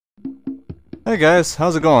Hey guys,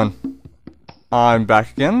 how's it going? I'm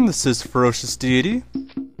back again. This is Ferocious Deity,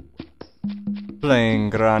 playing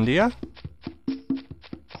Grandia.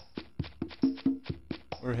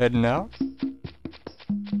 We're heading out.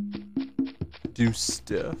 Do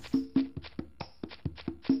stuff.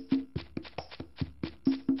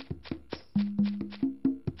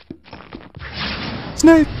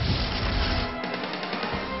 Snake!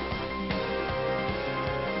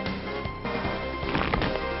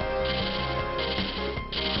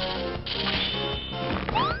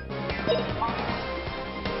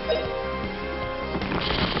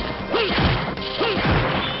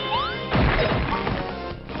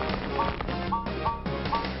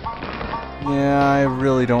 Yeah, I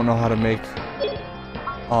really don't know how to make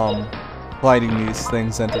fighting these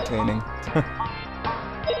things entertaining.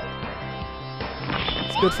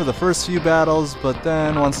 It's good for the first few battles, but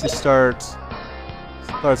then once you starts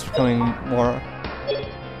becoming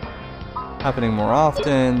happening more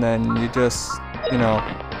often, then you just, you know,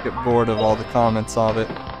 get bored of all the comments of it.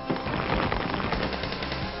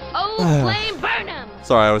 Oh, flame burn 'em!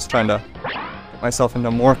 Sorry, I was trying to get myself into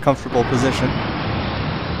a more comfortable position.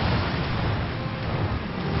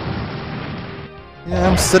 Yeah,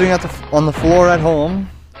 I'm sitting on the floor at home,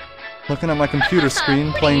 looking at my computer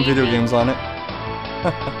screen, playing video games on it.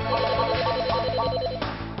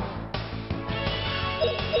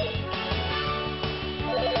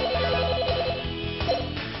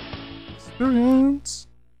 Experience.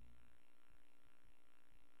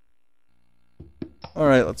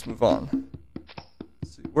 Alright, let's move on.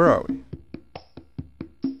 Let's see, where are we?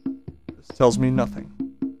 This tells me nothing.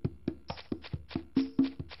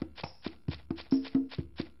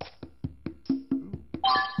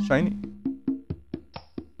 Shiny.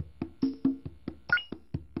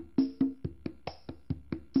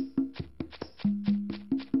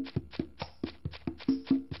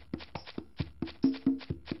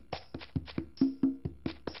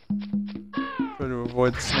 Try to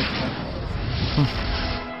avoid the snake.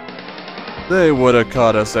 They would have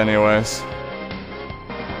caught us anyways.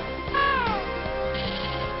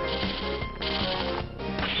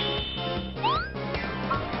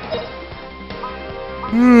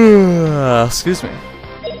 Excuse me.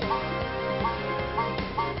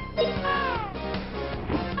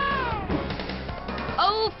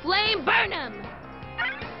 Oh, flame burn 'em!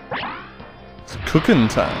 It's cooking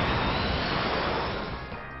time.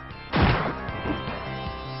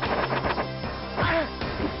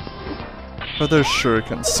 Feather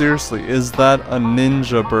shuriken. Seriously, is that a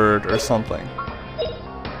ninja bird or something?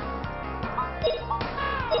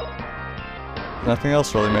 Nothing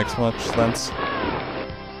else really makes much sense.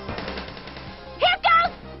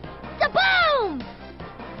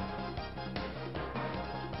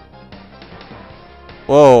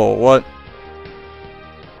 Whoa, what?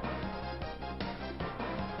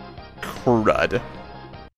 Crud.